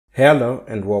Hello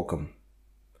and welcome.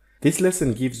 This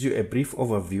lesson gives you a brief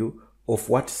overview of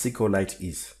what SQLite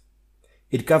is.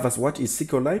 It covers what is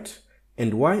SQLite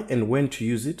and why and when to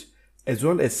use it, as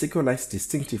well as SQLite's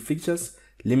distinctive features,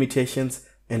 limitations,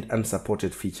 and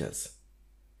unsupported features.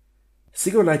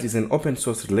 SQLite is an open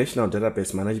source relational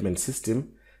database management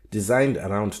system designed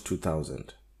around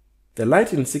 2000. The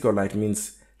light in SQLite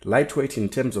means lightweight in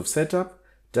terms of setup,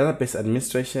 database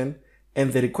administration,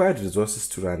 and the required resources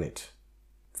to run it.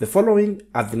 The following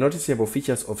are the noticeable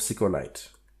features of SQLite: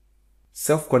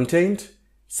 self-contained,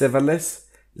 serverless,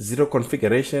 zero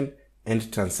configuration, and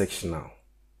transactional.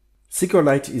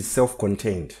 SQLite is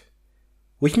self-contained,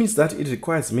 which means that it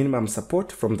requires minimum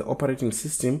support from the operating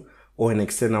system or an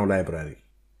external library.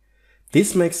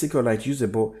 This makes SQLite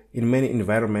usable in many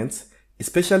environments,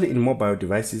 especially in mobile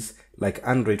devices like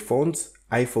Android phones,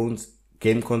 iPhones,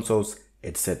 game consoles,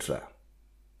 etc.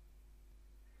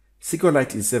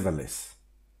 SQLite is serverless.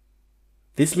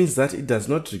 This means that it does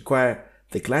not require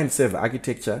the client-server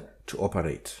architecture to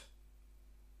operate.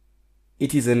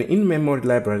 It is an in-memory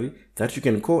library that you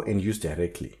can call and use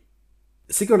directly.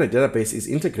 SQLite database is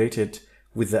integrated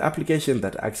with the application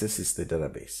that accesses the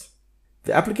database.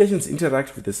 The applications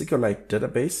interact with the SQLite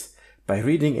database by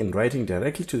reading and writing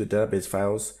directly to the database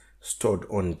files stored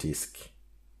on disk.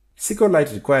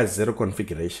 SQLite requires zero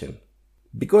configuration.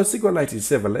 Because SQLite is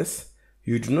serverless,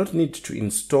 you do not need to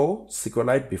install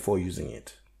SQLite before using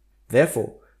it.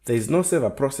 Therefore, there is no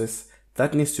server process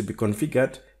that needs to be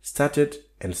configured, started,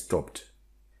 and stopped.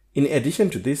 In addition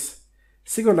to this,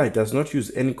 SQLite does not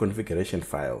use any configuration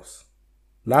files.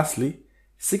 Lastly,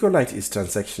 SQLite is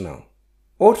transactional.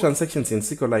 All transactions in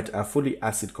SQLite are fully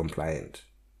ACID compliant.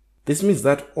 This means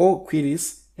that all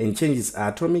queries and changes are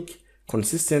atomic,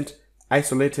 consistent,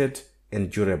 isolated,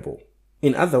 and durable.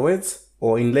 In other words,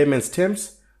 or in layman's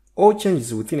terms, all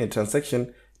changes within a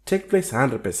transaction take place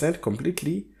 100%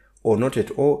 completely or not at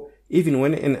all, even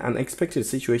when an unexpected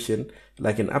situation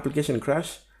like an application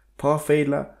crash, power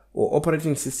failure, or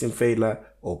operating system failure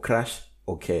or crash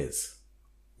occurs.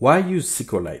 Why use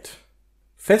SQLite?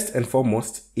 First and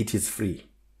foremost, it is free.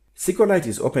 SQLite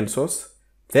is open source,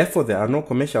 therefore there are no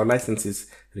commercial licenses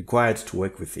required to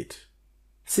work with it.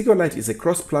 SQLite is a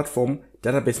cross-platform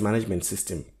database management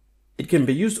system. It can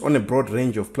be used on a broad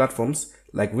range of platforms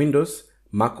like Windows,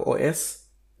 Mac OS,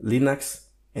 Linux,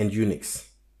 and Unix.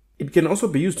 It can also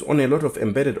be used on a lot of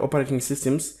embedded operating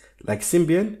systems like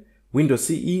Symbian, Windows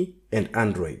CE, and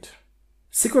Android.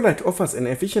 SQLite offers an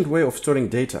efficient way of storing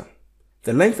data.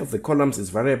 The length of the columns is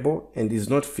variable and is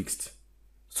not fixed,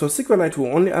 so SQLite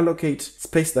will only allocate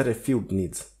space that a field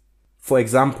needs. For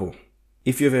example,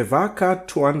 if you have a varchar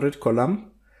 200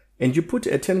 column and you put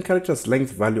a 10 characters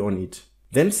length value on it,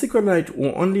 then SQLite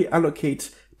will only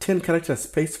allocate 10 character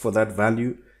space for that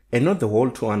value and not the whole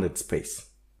 200 space.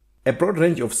 A broad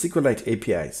range of SQLite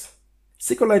APIs.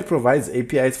 SQLite provides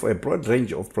APIs for a broad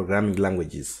range of programming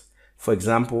languages. For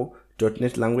example,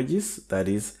 .NET languages, that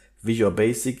is Visual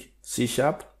Basic, C#,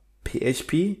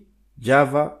 PHP,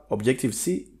 Java,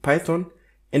 Objective-C, Python,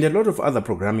 and a lot of other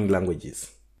programming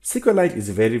languages. SQLite is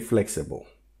very flexible.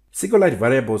 SQLite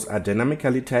variables are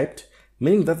dynamically typed,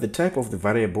 meaning that the type of the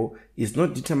variable is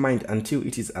not determined until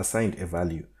it is assigned a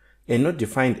value, and not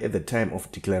defined at the time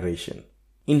of declaration.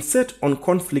 Insert on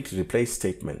conflict replace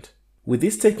statement. With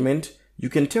this statement, you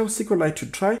can tell SQLite to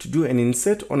try to do an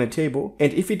insert on a table,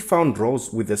 and if it found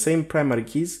rows with the same primary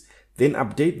keys, then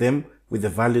update them with the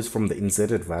values from the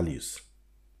inserted values.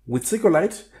 With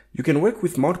SQLite, you can work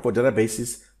with multiple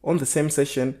databases on the same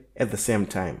session at the same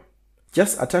time.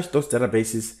 Just attach those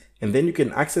databases and then you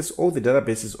can access all the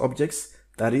database's objects,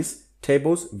 that is,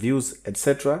 tables, views,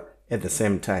 etc. at the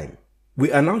same time.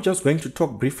 We are now just going to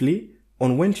talk briefly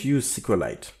on when to use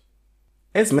SQLite.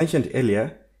 As mentioned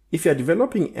earlier, if you are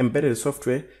developing embedded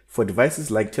software for devices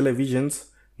like televisions,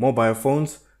 mobile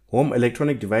phones, home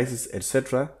electronic devices,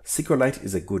 etc., SQLite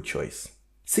is a good choice.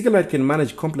 SQLite can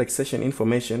manage complex session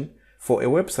information for a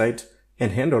website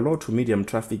and handle low to medium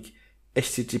traffic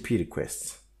HTTP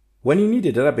requests. When you need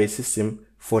a database system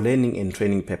for learning and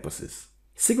training purposes,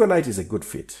 SQLite is a good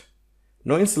fit.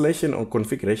 No installation or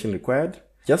configuration required.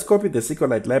 Just copy the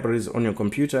SQLite libraries on your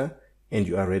computer and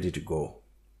you are ready to go.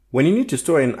 When you need to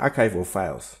store an archive of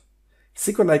files,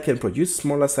 SQLite can produce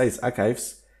smaller size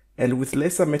archives and with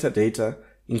lesser metadata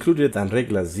included than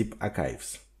regular zip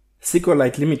archives.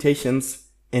 SQLite limitations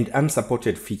and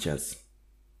unsupported features.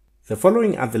 The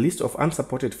following are the list of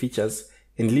unsupported features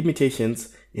and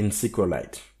limitations in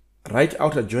SQLite: right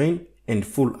outer join and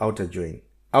full outer join,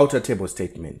 outer table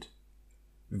statement,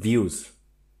 views,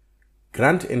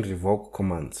 grant and revoke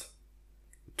commands,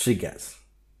 triggers.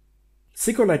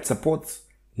 SQLite supports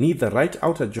neither right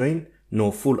outer join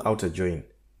nor full outer join.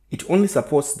 It only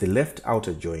supports the left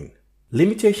outer join.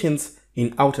 Limitations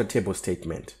in outer table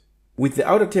statement. With the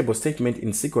outer table statement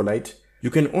in SQLite, you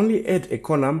can only add a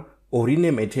column or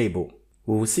rename a table.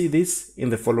 We will see this in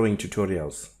the following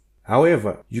tutorials.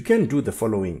 However, you can do the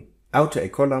following: alter a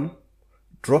column,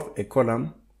 drop a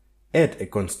column, add a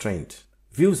constraint.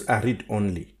 Views are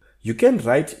read-only. You can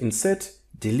write, insert,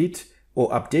 delete, or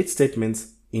update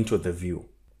statements into the view.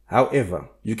 However,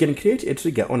 you can create a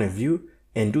trigger on a view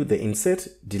and do the insert,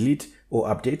 delete, or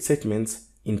update statements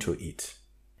into it.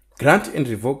 Grant and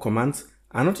revoke commands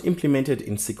are not implemented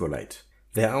in SQLite.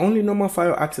 There are only normal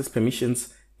file access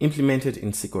permissions implemented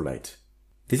in SQLite.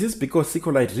 This is because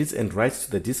SQLite reads and writes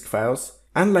to the disk files,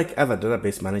 unlike other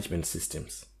database management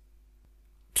systems.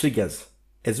 Triggers.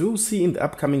 As we will see in the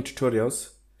upcoming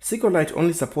tutorials, SQLite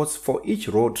only supports for each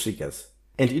row triggers,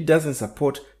 and it doesn't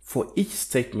support for each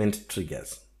statement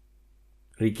triggers.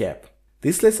 Recap.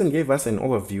 This lesson gave us an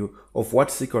overview of what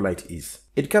SQLite is.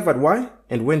 It covered why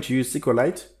and when to use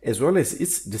SQLite, as well as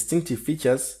its distinctive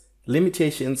features,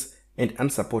 limitations, and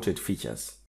unsupported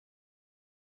features.